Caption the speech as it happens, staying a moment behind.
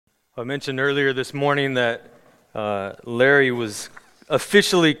I mentioned earlier this morning that Larry was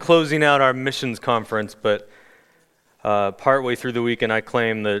officially closing out our missions conference, but partway through the weekend I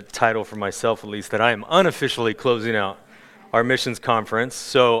claimed the title for myself, at least, that I am unofficially closing out our missions conference.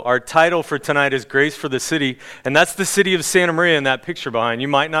 So our title for tonight is Grace for the City, and that's the city of Santa Maria in that picture behind. You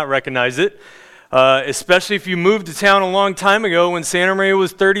might not recognize it, especially if you moved to town a long time ago when Santa Maria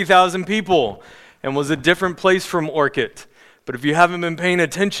was 30,000 people and was a different place from Orcutt. But if you haven't been paying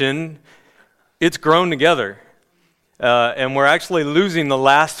attention, it's grown together. And we're actually losing the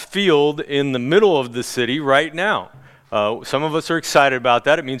last field in the middle of the city right now. Some of us are excited about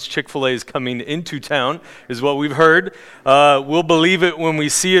that. It means Chick-fil-A is coming into town, is what we've heard. We'll believe it when we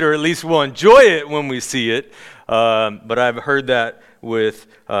see it, or at least we'll enjoy it when we see it. But I've heard that with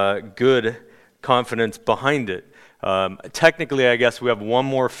good confidence behind it. Technically, I guess we have one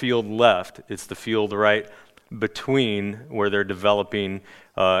more field left. It's the field right between where they're developing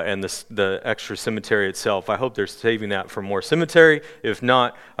and the extra cemetery itself. I hope they're saving that for more cemetery. If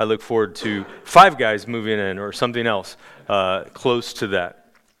not, I look forward to Five Guys moving in or something else close to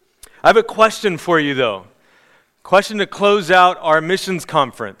that. I have a question for you, though. Question to close out our missions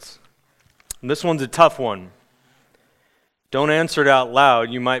conference. And this one's a tough one. Don't answer it out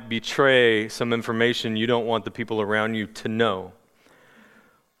loud. You might betray some information you don't want the people around you to know.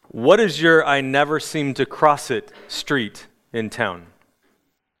 What is your I never seem to cross it street in town?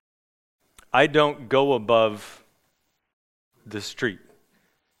 I don't go above the street.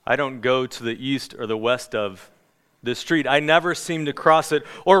 I don't go to the east or the west of the street. I never seem to cross it.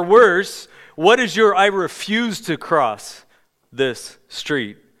 Or worse, what is your I refuse to cross this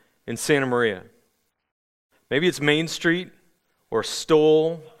street in Santa Maria? Maybe it's Main Street or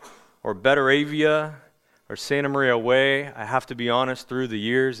Stoll or Betaravia or Santa Maria Way. I have to be honest, through the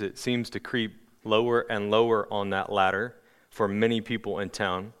years, it seems to creep lower and lower on that ladder for many people in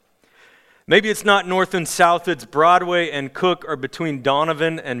town. Maybe it's not north and south, it's Broadway and Cook, or between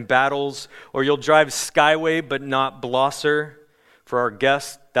Donovan and Battles, or you'll drive Skyway but not Blosser. For our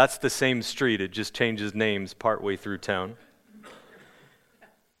guests, that's the same street, it just changes names partway through town.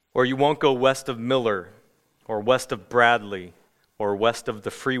 Or you won't go west of Miller, or west of Bradley, or west of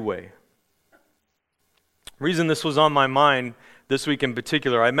the freeway. Reason this was on my mind this week in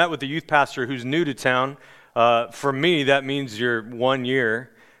particular, I met with a youth pastor who's new to town. For me, that means you're 1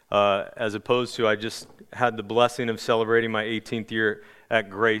 year, as opposed to I just had the blessing of celebrating my 18th year at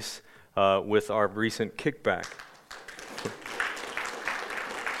Grace with our recent kickback.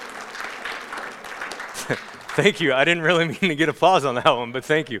 Thank you. I didn't really mean to get applause on that one, but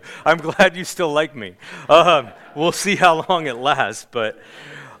thank you. I'm glad you still like me. We'll see how long it lasts, but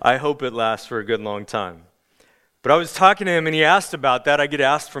I hope it lasts for a good long time. But I was talking to him, and he asked about that. I get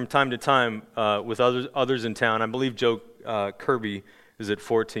asked from time to time with others in town. I believe Joe Kirby is at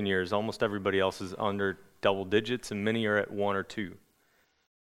 14 years. Almost everybody else is under double digits, and many are at 1 or 2.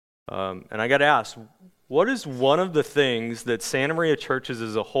 And I got asked, what is one of the things that Santa Maria churches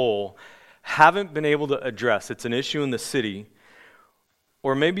as a whole haven't been able to address? It's an issue in the city,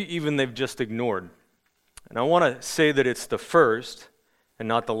 or maybe even they've just ignored. And I want to say that it's the first and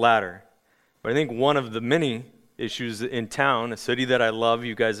not the latter. But I think one of the many issues in town, a city that I love,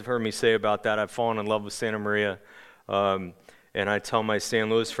 you guys have heard me say about that, I've fallen in love with Santa Maria, and I tell my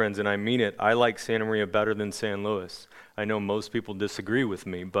San Luis friends, and I mean it, I like Santa Maria better than San Luis. I know most people disagree with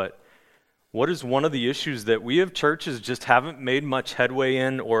me, but what is one of the issues that we as churches just haven't made much headway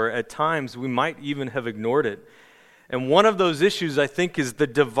in, or at times we might even have ignored it? And one of those issues, I think, is the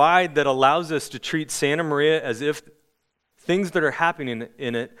divide that allows us to treat Santa Maria as if things that are happening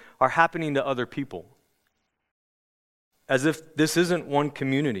in it are happening to other people. As if this isn't one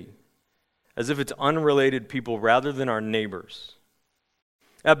community. As if it's unrelated people rather than our neighbors.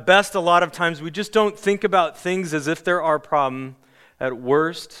 At best, a lot of times we just don't think about things as if they're our problem. At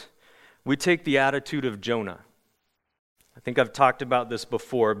worst, we take the attitude of Jonah. I think I've talked about this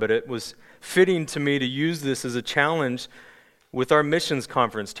before, but it was fitting to me to use this as a challenge with our missions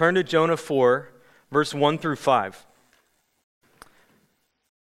conference. Turn to Jonah 4, verse 1 through 5.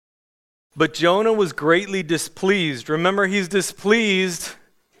 But Jonah was greatly displeased. Remember, he's displeased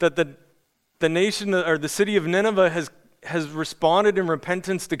that the nation, or the city of Nineveh has responded in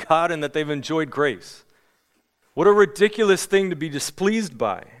repentance to God and that they've enjoyed grace. What a ridiculous thing to be displeased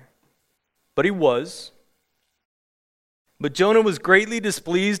by. But he was. But Jonah was greatly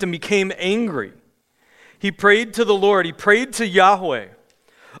displeased and became angry. He prayed to the Lord. He prayed to Yahweh.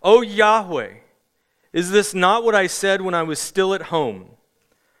 "O Yahweh, is this not what I said when I was still at home?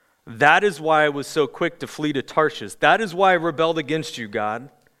 That is why I was so quick to flee to Tarshish. That is why I rebelled against you, God.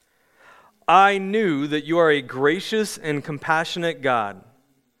 I knew that you are a gracious and compassionate God,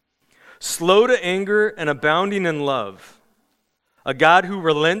 slow to anger and abounding in love, a God who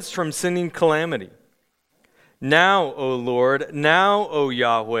relents from sending calamity. Now, O Lord, now, O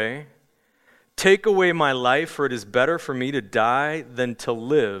Yahweh, take away my life, for it is better for me to die than to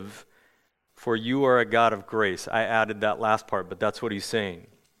live, for you are a God of grace. I added that last part, but that's what he's saying.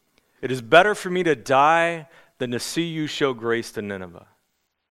 It is better for me to die than to see you show grace to Nineveh.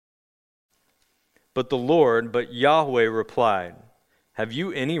 But Yahweh replied, have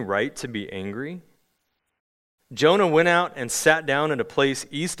you any right to be angry? Jonah went out and sat down at a place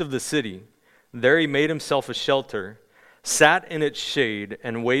east of the city. There he made himself a shelter, sat in its shade,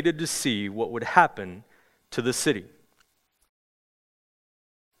 and waited to see what would happen to the city.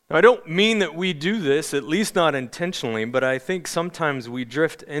 Now, I don't mean that we do this, at least not intentionally, but I think sometimes we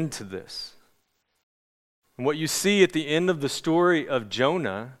drift into this. And what you see at the end of the story of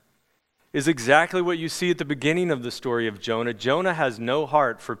Jonah is exactly what you see at the beginning of the story of Jonah. Jonah has no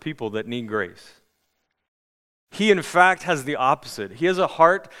heart for people that need grace. He, in fact, has the opposite. He has a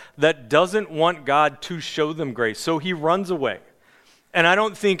heart that doesn't want God to show them grace, so he runs away. And I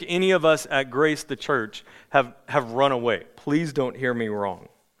don't think any of us at Grace the Church have run away. Please don't hear me wrong.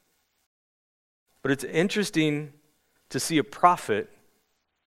 But it's interesting to see a prophet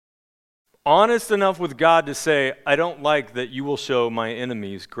honest enough with God to say, I don't like that you will show my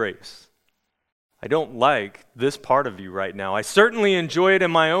enemies grace. I don't like this part of you right now. I certainly enjoy it in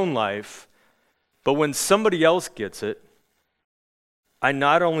my own life, but when somebody else gets it, I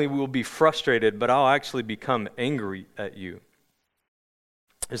not only will be frustrated, but I'll actually become angry at you.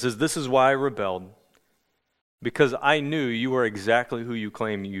 It says, this is why I rebelled, because I knew you were exactly who you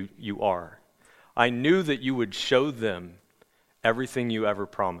claim you are. I knew that you would show them everything you ever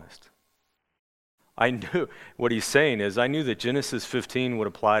promised. I knew, what he's saying is, I knew that Genesis 15 would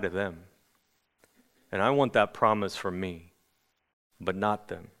apply to them. And I want that promise for me, but not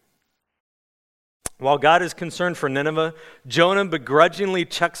them. While God is concerned for Nineveh, Jonah begrudgingly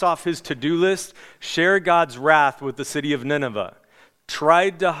checks off his to-do list, share God's wrath with the city of Nineveh,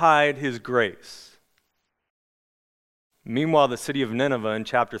 tried to hide his grace. Meanwhile, the city of Nineveh in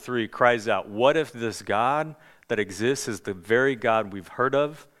chapter 3 cries out, what if this God that exists is the very God we've heard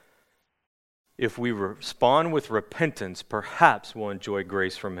of? If we respond with repentance, perhaps we'll enjoy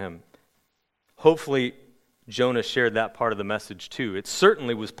grace from him. Hopefully, Jonah shared that part of the message too. It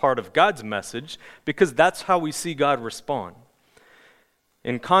certainly was part of God's message because that's how we see God respond.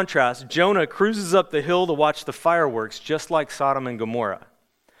 In contrast, Jonah cruises up the hill to watch the fireworks just like Sodom and Gomorrah.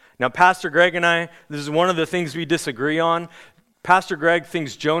 Now, Pastor Greg and I, this is one of the things we disagree on. Pastor Greg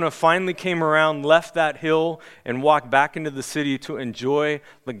thinks Jonah finally came around, left that hill, and walked back into the city to enjoy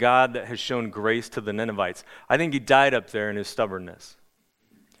the God that has shown grace to the Ninevites. I think he died up there in his stubbornness,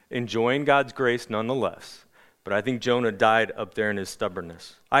 enjoying God's grace nonetheless. But I think Jonah died up there in his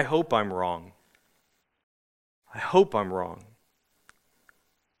stubbornness. I hope I'm wrong. I hope I'm wrong.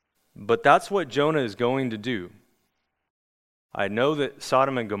 But that's what Jonah is going to do. I know that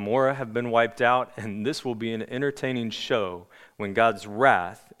Sodom and Gomorrah have been wiped out, and this will be an entertaining show when God's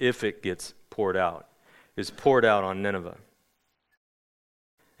wrath, if it gets poured out, is poured out on Nineveh.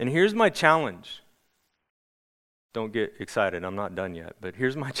 And here's my challenge. Don't get excited, I'm not done yet, but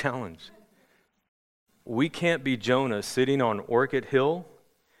here's my challenge. We can't be Jonah sitting on Orchid Hill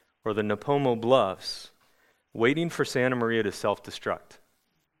or the Napomo Bluffs waiting for Santa Maria to self-destruct.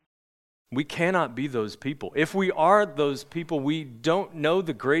 We cannot be those people. If we are those people, we don't know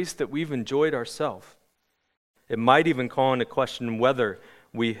the grace that we've enjoyed ourselves. It might even call into question whether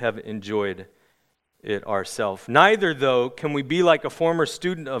we have enjoyed it ourselves. Neither, though, can we be like a former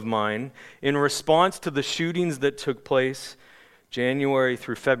student of mine in response to the shootings that took place January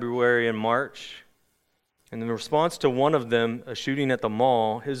through February and March. And in response to one of them, a shooting at the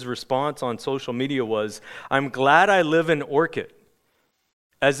mall, his response on social media was, "I'm glad I live in Orchid,"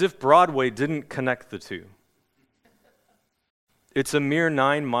 as if Broadway didn't connect the two. It's a mere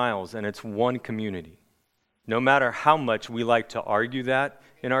 9 miles and it's one community. No matter how much we like to argue that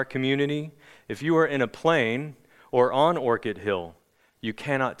in our community, if you are in a plane or on Orchid Hill, you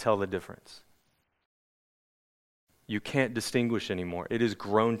cannot tell the difference. You can't distinguish anymore. It is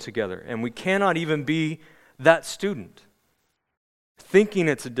grown together. And we cannot even be that student thinking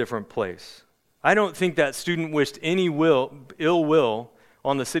it's a different place. I don't think that student wished any ill will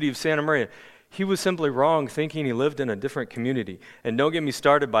on the city of Santa Maria. He was simply wrong thinking he lived in a different community. And don't get me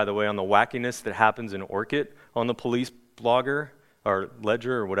started, by the way, on the wackiness that happens in Orchid on the police blogger or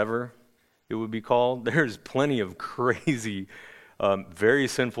ledger or whatever it would be called. There's plenty of crazy, very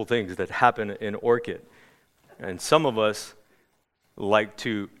sinful things that happen in Orchid. And some of us like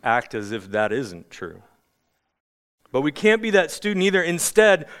to act as if that isn't true. But we can't be that student either.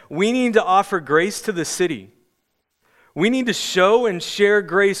 Instead, we need to offer grace to the city. We need to show and share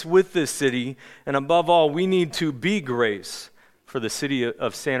grace with this city. And above all, we need to be grace for the city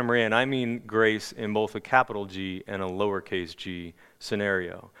of Santa Maria. And I mean grace in both a capital G and a lowercase g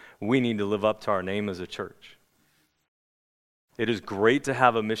scenario. We need to live up to our name as a church. It is great to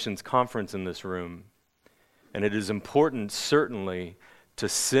have a missions conference in this room. And it is important, certainly, to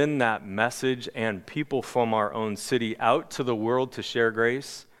send that message and people from our own city out to the world to share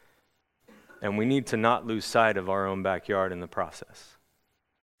grace. And we need to not lose sight of our own backyard in the process.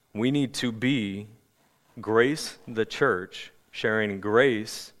 We need to be Grace, the church, sharing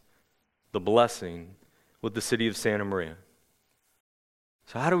grace, the blessing, with the city of Santa Maria.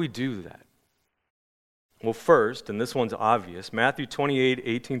 So how do we do that? Well, first, and this one's obvious, Matthew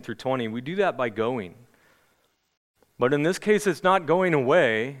 28:18-20, we do that by going. But in this case, it's not going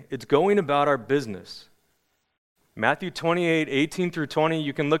away, it's going about our business. Matthew 28:18-20,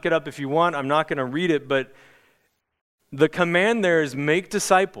 you can look it up if you want. I'm not going to read it, but the command there is make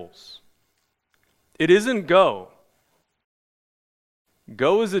disciples. It isn't go.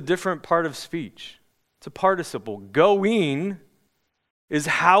 Go is a different part of speech. It's a participle. Going is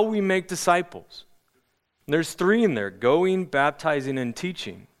how we make disciples. There's three in there: going, baptizing, and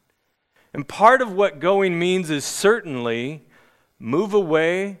teaching. And part of what going means is certainly move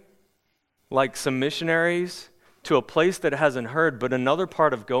away like some missionaries to a place that hasn't heard. But another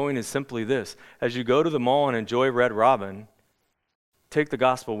part of going is simply this: as you go to the mall and enjoy Red Robin, take the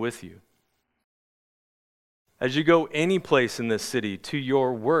gospel with you. As you go any place in this city, to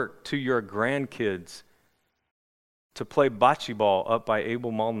your work, to your grandkids, to play bocce ball up by Abel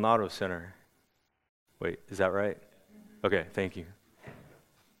Maldonado Center. Wait, is that right? Okay, thank you.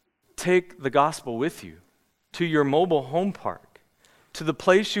 Take the gospel with you to your mobile home park, to the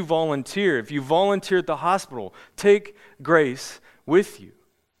place you volunteer. If you volunteer at the hospital, take grace with you.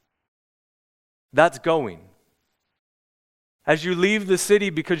 That's going. As you leave the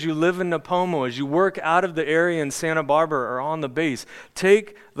city because you live in Napomo, as you work out of the area in Santa Barbara or on the base,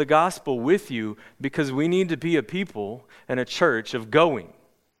 take the gospel with you, because we need to be a people and a church of going.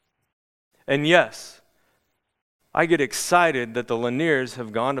 And yes, I get excited that the Laniers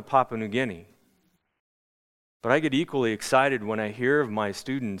have gone to Papua New Guinea. But I get equally excited when I hear of my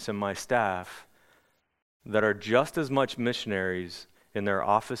students and my staff that are just as much missionaries in their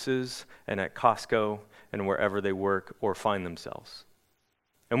offices and at Costco and wherever they work or find themselves.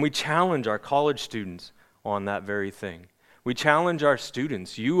 And we challenge our college students on that very thing. We challenge our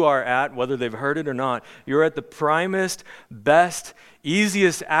students. You are at, whether they've heard it or not, you're at the primest, best,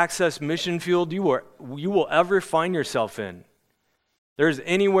 easiest access mission field you will ever find yourself in. There's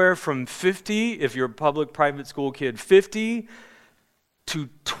anywhere from 50, if you're a public private school kid, 50 to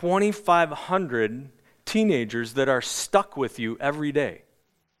 2,500 teenagers that are stuck with you every day.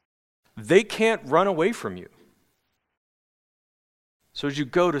 They can't run away from you. So as you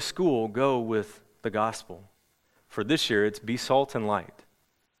go to school, go with the gospel. For this year, it's be salt and light.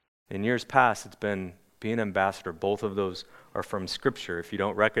 In years past, it's been be an ambassador. Both of those are from Scripture. If you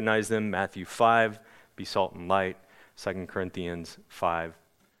don't recognize them, Matthew 5, be salt and light. 2 Corinthians 5,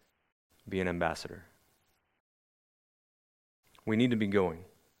 be an ambassador. We need to be going.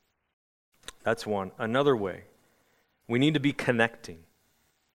 That's one. Another way, we need to be connecting.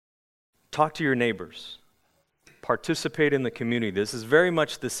 Talk to your neighbors. Participate in the community. This is very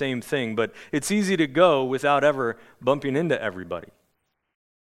much the same thing, but it's easy to go without ever bumping into everybody.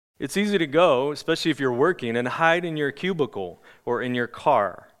 It's easy to go, especially if you're working, and hide in your cubicle or in your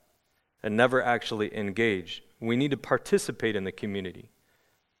car and never actually engage. We need to participate in the community.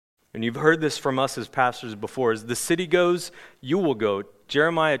 And you've heard this from us as pastors before. As the city goes, you will go.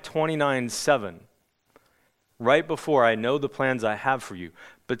 Jeremiah 29:7. Right before, I know the plans I have for you,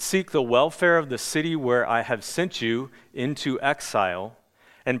 but seek the welfare of the city where I have sent you into exile,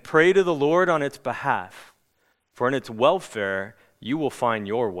 and pray to the Lord on its behalf, for in its welfare you will find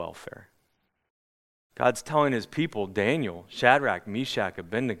your welfare. God's telling his people, Daniel, Shadrach, Meshach,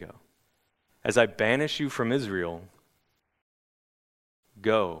 Abednego, as I banish you from Israel,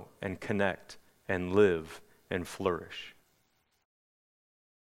 go and connect and live and flourish.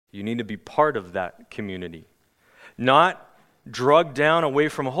 You need to be part of that community. Not drugged down away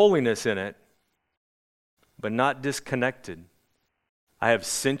from holiness in it, but not disconnected. I have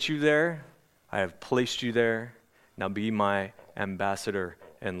sent you there. I have placed you there. Now be my ambassador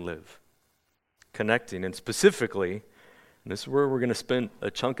and live. Connecting, and specifically, and this is where we're going to spend a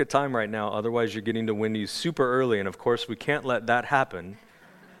chunk of time right now, otherwise you're getting to Wendy's super early, and of course we can't let that happen.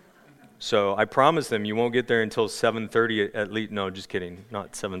 So I promise them you won't get there until 7:30 at least. No, just kidding,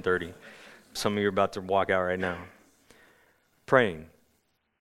 not 7:30. Some of you are about to walk out right now. Praying.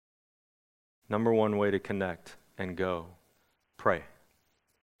 Number one way to connect and go. Pray.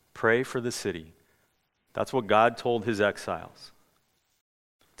 Pray for the city. That's what God told his exiles.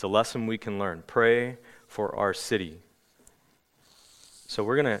 It's a lesson we can learn. Pray for our city. So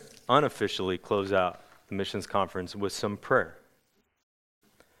we're going to unofficially close out the missions conference with some prayer.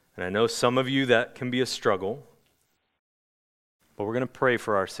 And I know some of you that can be a struggle, but we're going to pray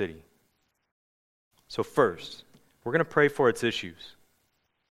for our city. So first, we're going to pray for its issues.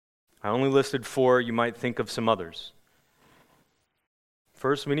 I only listed 4. You might think of some others.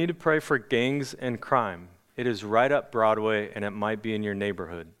 First, we need to pray for gangs and crime. It is right up Broadway, and it might be in your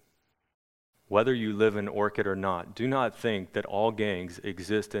neighborhood. Whether you live in Orchid or not, do not think that all gangs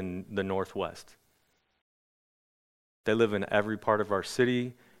exist in the Northwest. They live in every part of our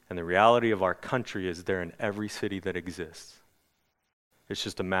city, and the reality of our country is they're in every city that exists. It's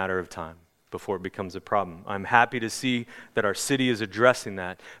just a matter of time before it becomes a problem. I'm happy to see that our city is addressing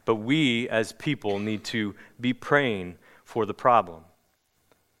that, but we as people need to be praying for the problem.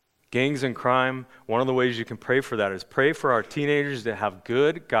 Gangs and crime, one of the ways you can pray for that is pray for our teenagers to have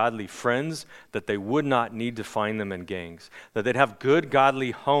good, godly friends, that they would not need to find them in gangs. That they'd have good,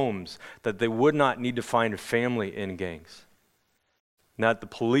 godly homes, that they would not need to find a family in gangs. And that the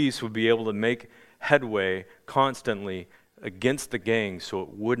police would be able to make headway constantly against the gangs so it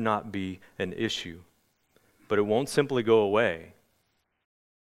would not be an issue. But it won't simply go away.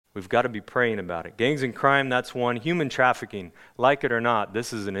 We've got to be praying about it. Gangs and crime, that's one. Human trafficking, like it or not,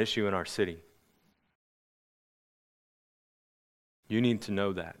 this is an issue in our city. You need to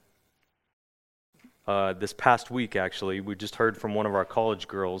know that. This past week, actually, we just heard from one of our college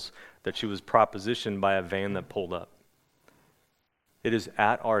girls that she was propositioned by a van that pulled up. It is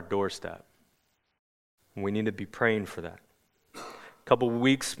at our doorstep. We need to be praying for that. A couple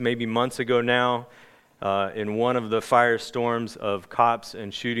weeks, maybe months ago now, in one of the firestorms of cops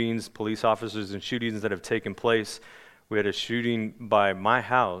and shootings, police officers and shootings that have taken place, we had a shooting by my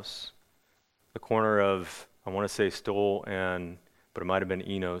house, the corner of, I want to say Stoll but it might have been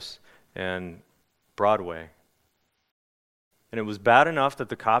Enos, and Broadway. And it was bad enough that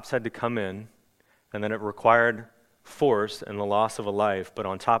the cops had to come in, and then it required force and the loss of a life, but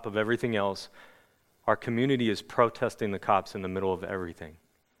on top of everything else, our community is protesting the cops in the middle of everything.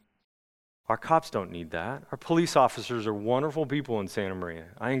 Our cops don't need that. Our police officers are wonderful people in Santa Maria.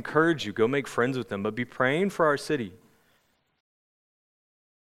 I encourage you, go make friends with them, but be praying for our city.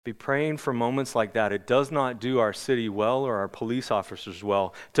 Be praying for moments like that. It does not do our city well or our police officers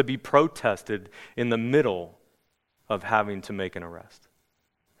well to be protested in the middle of having to make an arrest.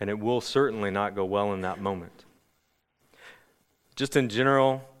 And it will certainly not go well in that moment. Just in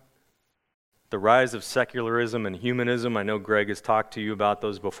general, the rise of secularism and humanism, I know Greg has talked to you about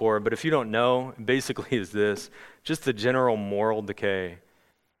those before, but if you don't know, basically is this, just the general moral decay,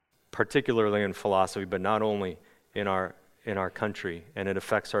 particularly in philosophy, but not only in our country, and it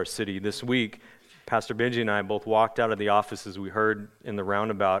affects our city. This week, Pastor Benji and I both walked out of the office as we heard in the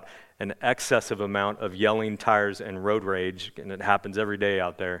roundabout an excessive amount of yelling, tires, and road rage, and it happens every day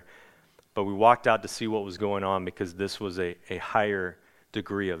out there. But we walked out to see what was going on because this was a higher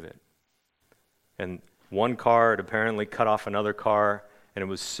degree of it. And one car had apparently cut off another car, and it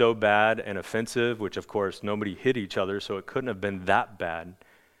was so bad and offensive, which of course nobody hit each other, so it couldn't have been that bad.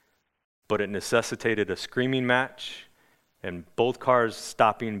 But it necessitated a screaming match, and both cars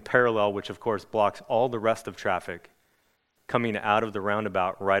stopping parallel, which of course blocks all the rest of traffic, coming out of the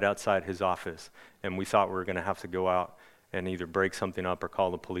roundabout right outside his office. And we thought we were going to have to go out and either break something up or call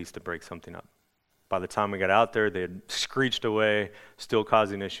the police to break something up. By the time we got out there, they had screeched away, still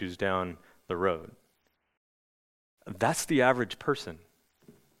causing issues down the road. That's the average person.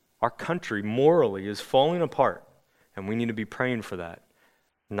 Our country morally is falling apart, and we need to be praying for that,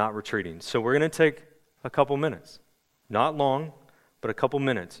 not retreating. So we're going to take a couple minutes. Not long, but a couple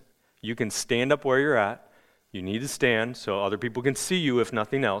minutes. You can stand up where you're at. You need to stand so other people can see you, if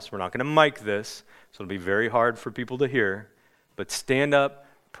nothing else. We're not going to mic this, so it'll be very hard for people to hear. But stand up,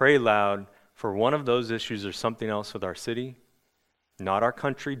 pray loud for one of those issues or something else with our city. Not our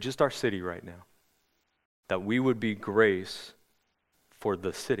country, just our city right now. That we would be grace for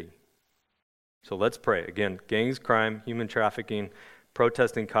the city. So let's pray. Again, gangs, crime, human trafficking,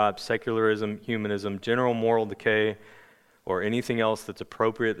 protesting cops, secularism, humanism, general moral decay, or anything else that's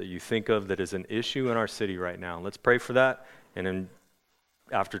appropriate that you think of that is an issue in our city right now. Let's pray for that. And then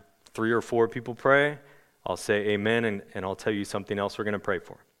after 3 or 4 people pray, I'll say amen, and I'll tell you something else we're going to pray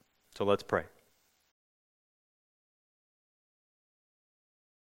for. So let's pray.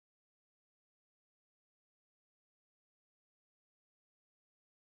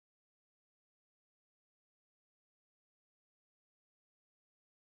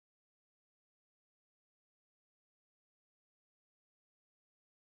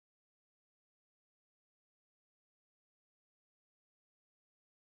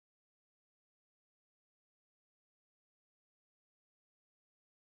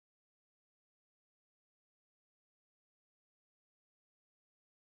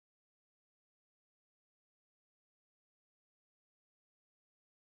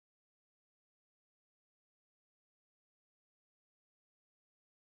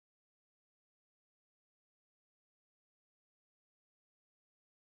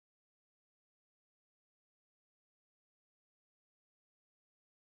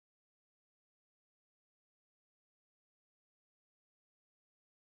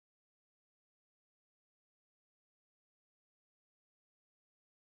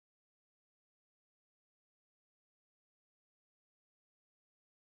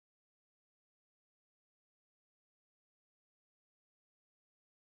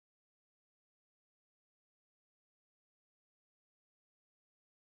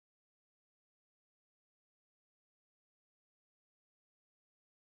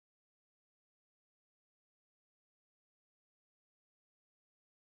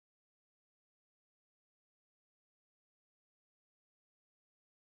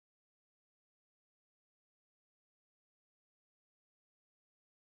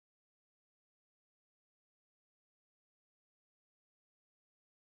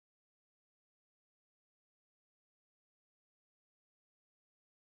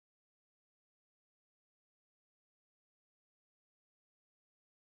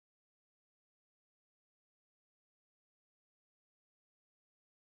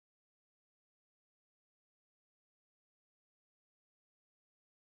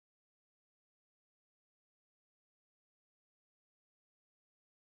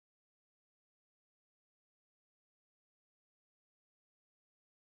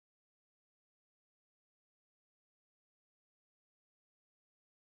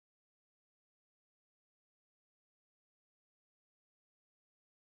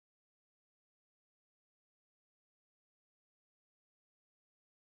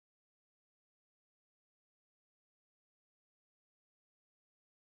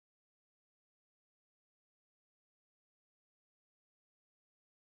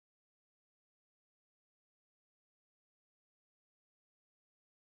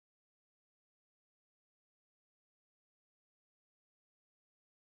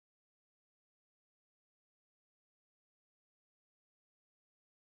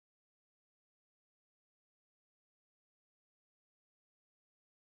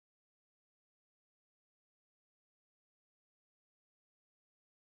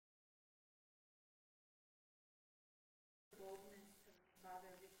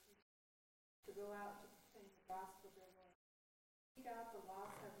 go out to proclaim the gospel, dear Lord. Lead out the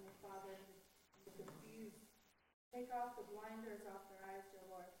lost, Heavenly Father, and the confused. Take off the blinders off their eyes, dear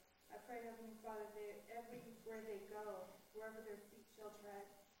Lord. I pray, Heavenly Father, that everywhere they go, wherever their feet shall tread,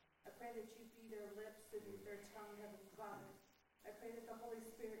 I pray that you be their lips and their tongue, Heavenly Father. I pray that the Holy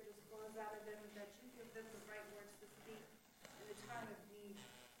Spirit just flows out of them and that you give them the right words to speak in the time of need.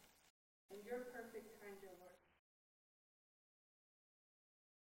 In your perfect time, dear Lord.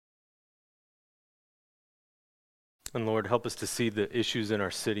 And Lord, help us to see the issues in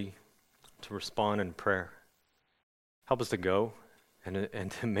our city, to respond in prayer. Help us to go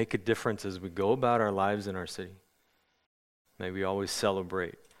and to make a difference as we go about our lives in our city. May we always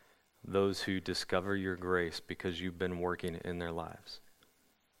celebrate those who discover your grace because you've been working in their lives.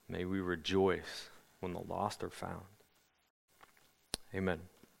 May we rejoice when the lost are found. Amen.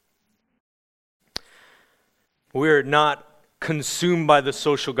 We're not consumed by the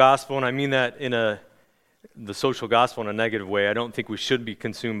social gospel, and I mean that the social gospel in a negative way. I don't think we should be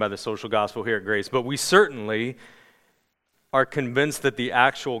consumed by the social gospel here at Grace, but we certainly are convinced that the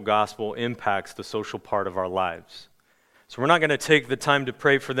actual gospel impacts the social part of our lives. So we're not going to take the time to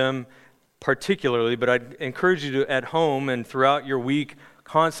pray for them particularly, but I'd encourage you to, at home and throughout your week,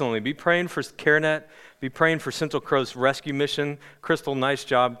 constantly be praying for CareNet, be praying for Central Coast Rescue Mission. Crystal, nice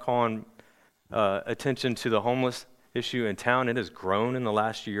job calling attention to the homeless issue in town. It has grown in the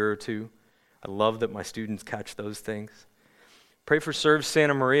last year or two. I love that my students catch those things. Pray for Serve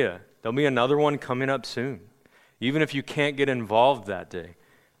Santa Maria. There'll be another one coming up soon. Even if you can't get involved that day,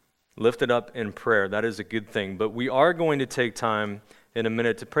 lift it up in prayer. That is a good thing. But we are going to take time in a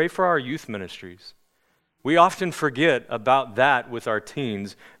minute to pray for our youth ministries. We often forget about that with our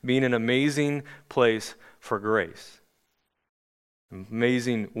teens being an amazing place for grace.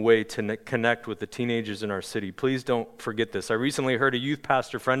 Amazing way to connect with the teenagers in our city. Please don't forget this. I recently heard a youth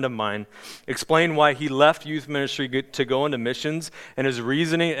pastor friend of mine explain why he left youth ministry to go into missions, and his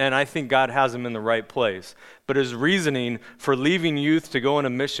reasoning, and I think God has him in the right place, but his reasoning for leaving youth to go into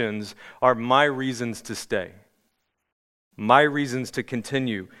missions are my reasons to stay. My reasons to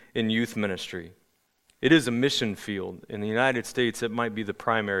continue in youth ministry. It is a mission field. In the United States, it might be the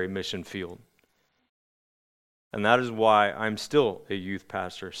primary mission field. And that is why I'm still a youth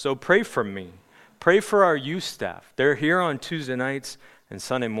pastor. So pray for me. Pray for our youth staff. They're here on Tuesday nights and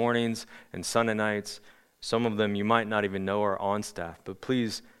Sunday mornings and Sunday nights. Some of them you might not even know are on staff, but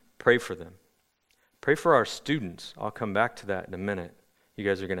please pray for them. Pray for our students. I'll come back to that in a minute. You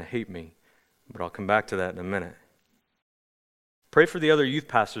guys are going to hate me, but I'll come back to that in a minute. Pray for the other youth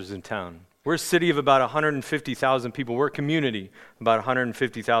pastors in town. We're a city of about 150,000 people. We're a community of about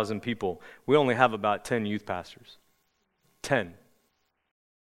 150,000 people. We only have about 10 youth pastors. 10.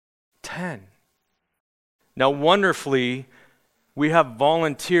 Now, wonderfully, we have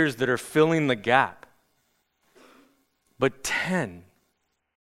volunteers that are filling the gap. But 10.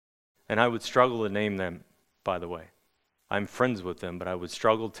 And I would struggle to name them, by the way. I'm friends with them, but I would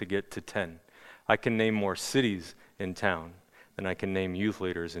struggle to get to 10. I can name more cities in town than I can name youth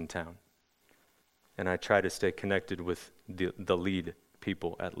leaders in town. And I try to stay connected with the lead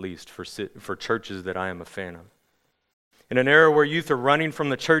people, at least, for churches that I am a fan of. In an era where youth are running from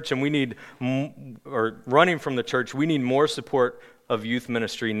the church and we need more support of youth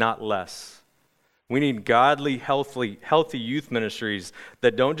ministry, not less. We need godly, healthy youth ministries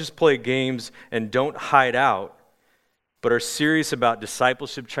that don't just play games and don't hide out, but are serious about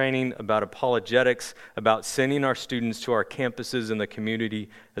discipleship training, about apologetics, about sending our students to our campuses and the community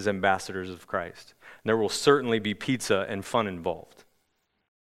as ambassadors of Christ. And there will certainly be pizza and fun involved.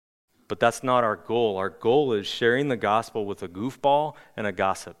 But that's not our goal. Our goal is sharing the gospel with a goofball and a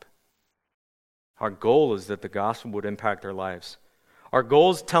gossip. Our goal is that the gospel would impact their lives. Our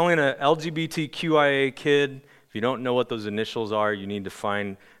goal is telling an LGBTQIA kid, if you don't know what those initials are, you need to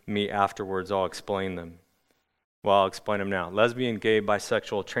find me afterwards. I'll explain them. Well, I'll explain them now. Lesbian, gay,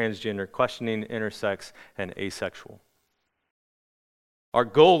 bisexual, transgender, questioning, intersex, and asexual. Our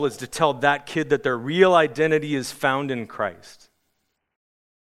goal is to tell that kid that their real identity is found in Christ.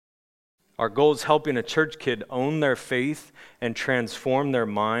 Our goal is helping a church kid own their faith and transform their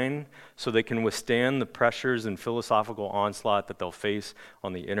mind so they can withstand the pressures and philosophical onslaught that they'll face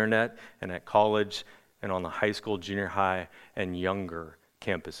on the internet and at college and on the high school, junior high, and younger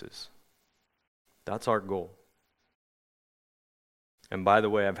campuses. That's our goal. And by the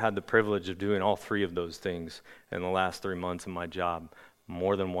way, I've had the privilege of doing all three of those things in the last 3 months of my job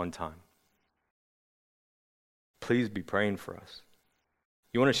more than one time. Please be praying for us.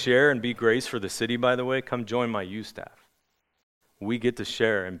 You want to share and be grace for the city, by the way? Come join my youth staff. We get to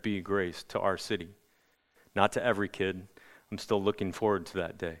share and be grace to our city. Not to every kid. I'm still looking forward to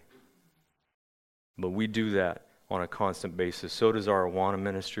that day. But we do that on a constant basis. So does our Awana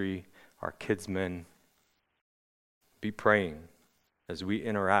ministry, our kids' men. Be praying as we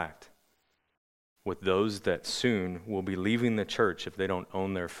interact with those that soon will be leaving the church if they don't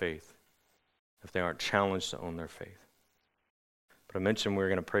own their faith, if they aren't challenged to own their faith. But I mentioned we're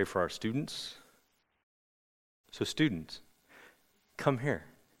going to pray for our students. So students, come here.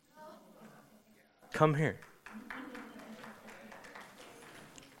 Come here.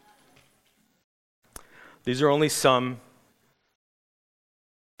 These are only some.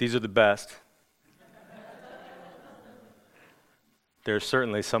 These are the best. There are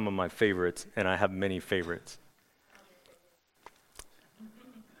certainly some of my favorites, and I have many favorites.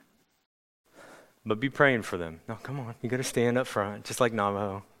 But be praying for them. No, come on. You got to stand up front, just like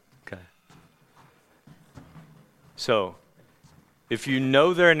Navajo. Okay. So, if you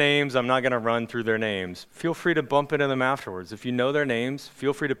know their names, I'm not going to run through their names. Feel free to bump into them afterwards. If you know their names,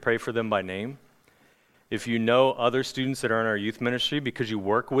 feel free to pray for them by name. If you know other students that are in our youth ministry because you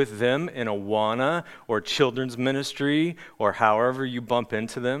work with them in Awana or children's ministry or however you bump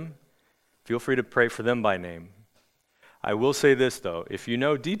into them, feel free to pray for them by name. I will say this, though. If you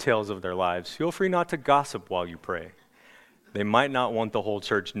know details of their lives, feel free not to gossip while you pray. They might not want the whole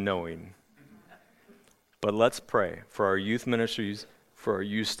church knowing. But let's pray for our youth ministries, for our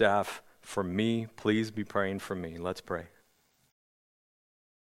youth staff, for me. Please be praying for me. Let's pray.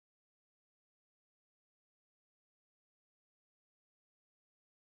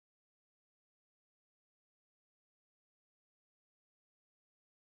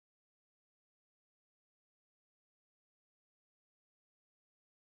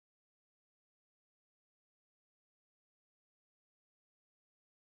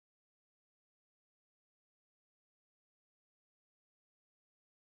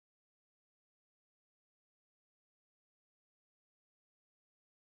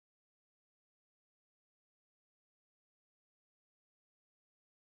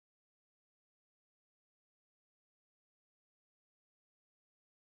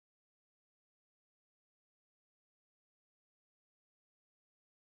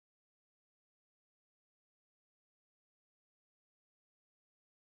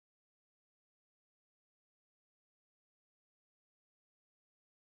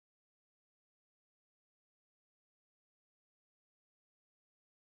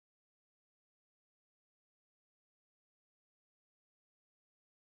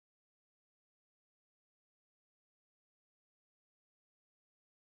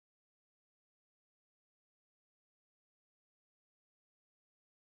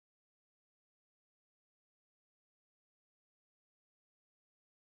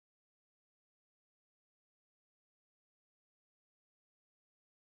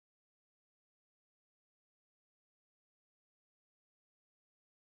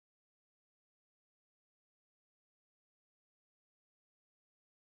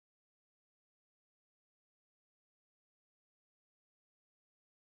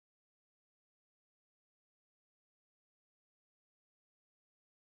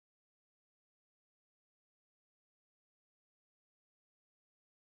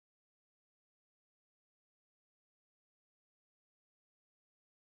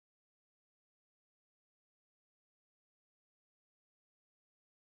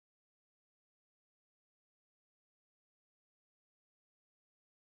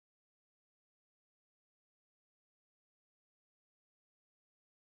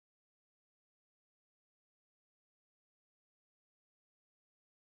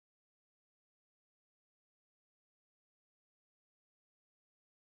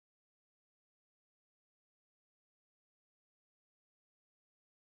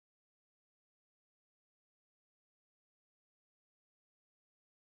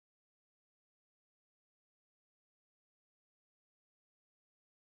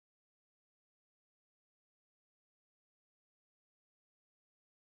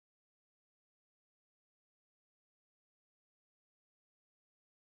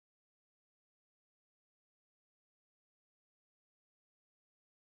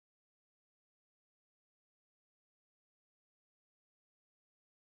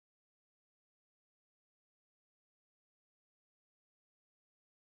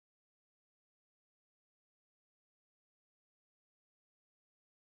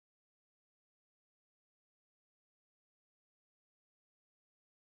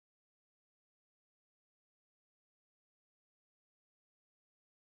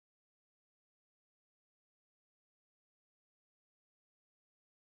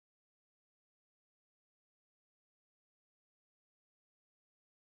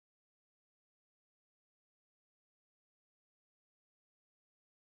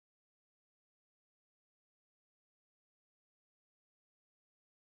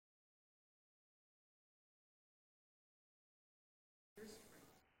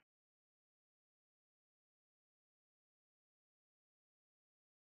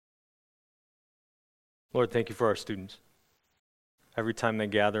 Lord, thank you for our students. Every time they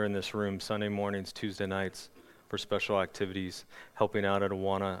gather in this room, Sunday mornings, Tuesday nights, for special activities, helping out at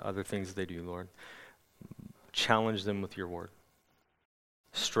Awana, other things they do, Lord. Challenge them with your word.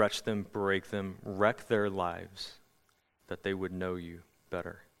 Stretch them, break them, wreck their lives, that they would know you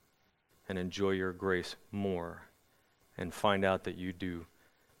better and enjoy your grace more and find out that you do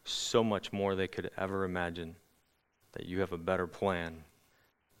so much more they could ever imagine, that you have a better plan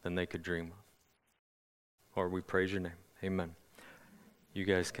than they could dream of. Lord, we praise your name. Amen. You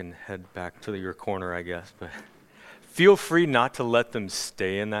guys can head back to your corner, I guess, but feel free not to let them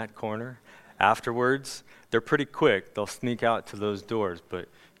stay in that corner. Afterwards, they're pretty quick. They'll sneak out to those doors, but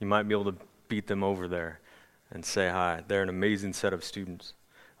you might be able to beat them over there and say hi. They're an amazing set of students.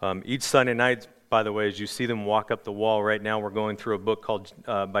 Each Sunday night, by the way, as you see them walk up the wall right now, we're going through a book called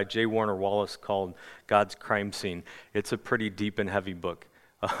by J. Warner Wallace called God's Crime Scene. It's a pretty deep and heavy book.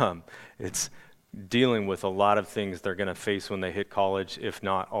 It's dealing with a lot of things they're going to face when they hit college, if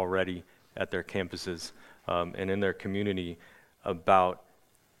not already at their campuses and in their community, about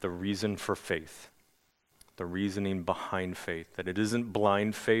the reason for faith, the reasoning behind faith, that it isn't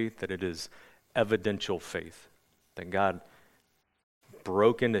blind faith, that it is evidential faith, that God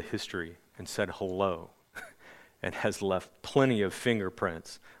broke into history and said hello and has left plenty of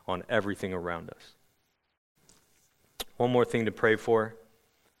fingerprints on everything around us. One more thing to pray for.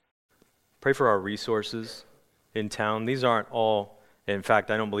 Pray for our resources in town. These aren't all, in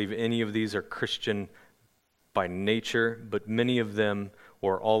fact, I don't believe any of these are Christian by nature, but many of them,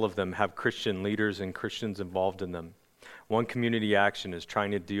 or all of them, have Christian leaders and Christians involved in them. One community action is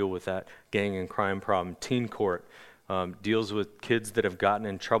trying to deal with that gang and crime problem. Teen Court deals with kids that have gotten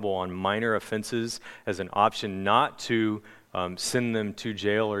in trouble on minor offenses as an option not to send them to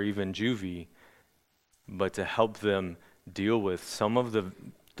jail or even juvie, but to help them deal with some of the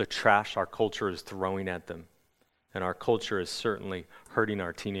trash our culture is throwing at them. And our culture is certainly hurting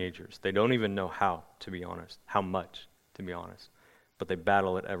our teenagers. They don't even know how, to be honest, how much, to be honest. But they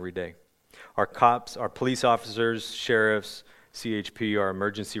battle it every day. Our cops, our police officers, sheriffs, CHP, our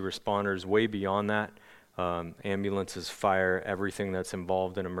emergency responders, way beyond that. Ambulances, fire, everything that's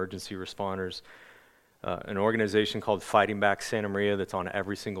involved in emergency responders. An organization called Fighting Back Santa Maria that's on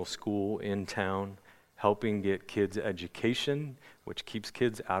every single school in town, helping get kids education, which keeps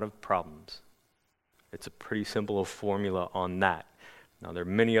kids out of problems. It's a pretty simple formula on that. Now, there are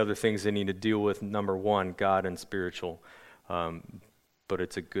many other things they need to deal with. Number one, God and spiritual, but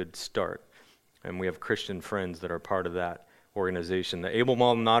it's a good start. And we have Christian friends that are part of that organization. The Abel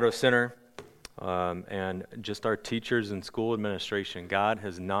Maldonado Center, and just our teachers and school administration. God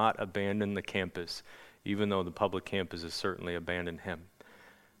has not abandoned the campus, even though the public campus has certainly abandoned him.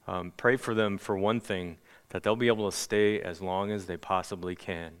 Pray for them, for one thing, that they'll be able to stay as long as they possibly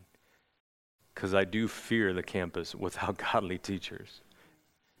can. Because I do fear the campus without godly teachers.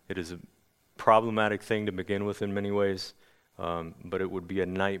 It is a problematic thing to begin with in many ways, but it would be a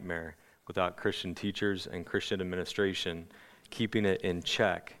nightmare without Christian teachers and Christian administration keeping it in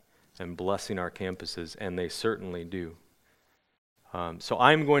check and blessing our campuses, and they certainly do. So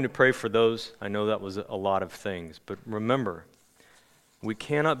I'm going to pray for those. I know that was a lot of things, but remember, we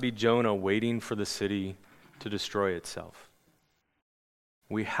cannot be Jonah waiting for the city to destroy itself.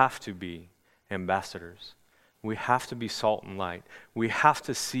 We have to be ambassadors. We have to be salt and light. We have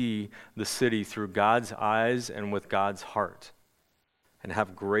to see the city through God's eyes and with God's heart, and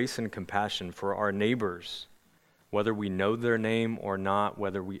have grace and compassion for our neighbors, whether we know their name or not,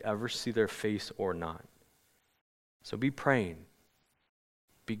 whether we ever see their face or not. So be praying,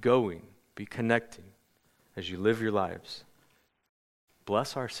 be going, be connecting as you live your lives.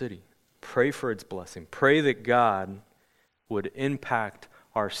 Bless our city. Pray for its blessing. Pray that God would impact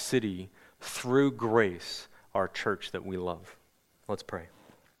our city through grace, our church that we love. Let's pray.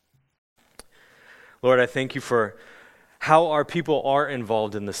 Lord, I thank you for how our people are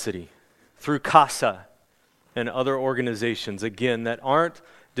involved in the city through CASA and other organizations, again, that aren't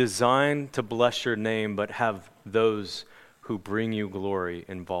designed to bless your name, but have those who bring you glory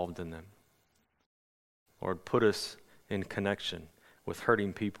involved in them. Lord, put us in connection with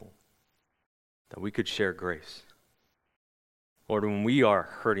hurting people, that we could share grace. Lord, when we are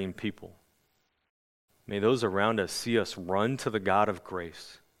hurting people, may those around us see us run to the God of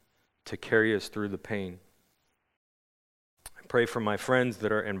grace to carry us through the pain. I pray for my friends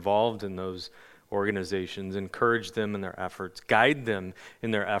that are involved in those organizations. Encourage them in their efforts. Guide them in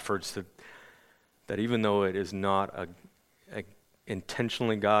their efforts that even though it is not a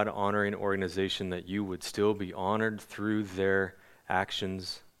intentionally God-honoring organization, that you would still be honored through their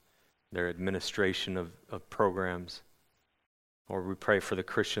actions, their administration of programs. Lord, we pray for the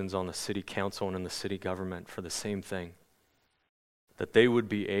Christians on the city council and in the city government for the same thing, that they would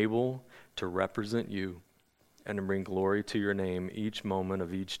be able to represent you and to bring glory to your name each moment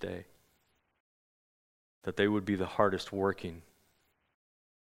of each day, that they would be the hardest working,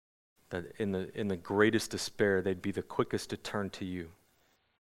 that in the greatest despair, they'd be the quickest to turn to you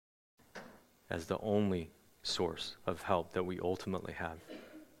as the only source of help that we ultimately have.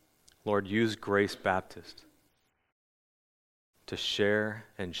 Lord, use Grace Baptist to share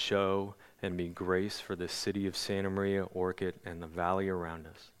and show and be grace for the city of Santa Maria, Orcutt, and the valley around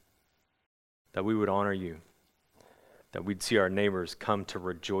us. That we would honor you, that we'd see our neighbors come to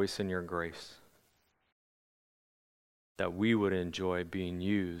rejoice in your grace, that we would enjoy being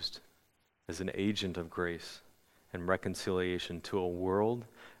used as an agent of grace and reconciliation to a world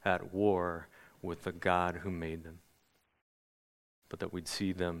at war with the God who made them, but that we'd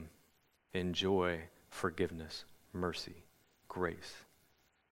see them enjoy forgiveness, mercy, grace,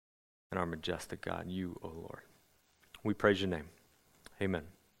 and our majestic God, you, O Lord. We praise your name. Amen.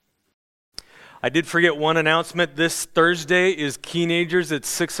 I did forget one announcement. This Thursday is Teenagers at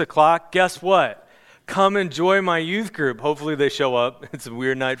 6 o'clock. Guess what? Come enjoy my youth group. Hopefully they show up. It's a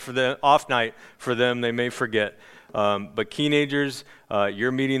weird night for them, off night for them. They may forget. But Teenagers,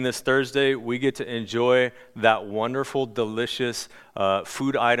 you're meeting this Thursday. We get to enjoy that wonderful, delicious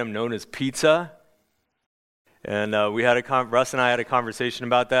food item known as pizza. And Russ and I had a conversation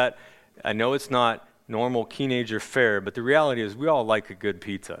about that. I know it's not normal teenager fare, but the reality is we all like a good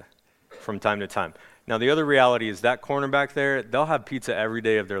pizza from time to time. Now, the other reality is that corner back there, they'll have pizza every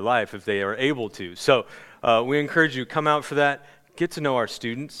day of their life if they are able to. So we encourage you, come out for that. Get to know our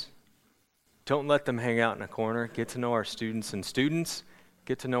students. Don't let them hang out in a corner. Get to know our students. And students,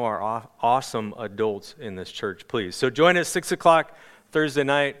 get to know our awesome adults in this church, please. So join us 6 o'clock Thursday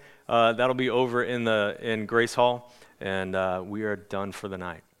night. That'll be over in Grace Hall. And we are done for the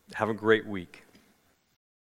night. Have a great week.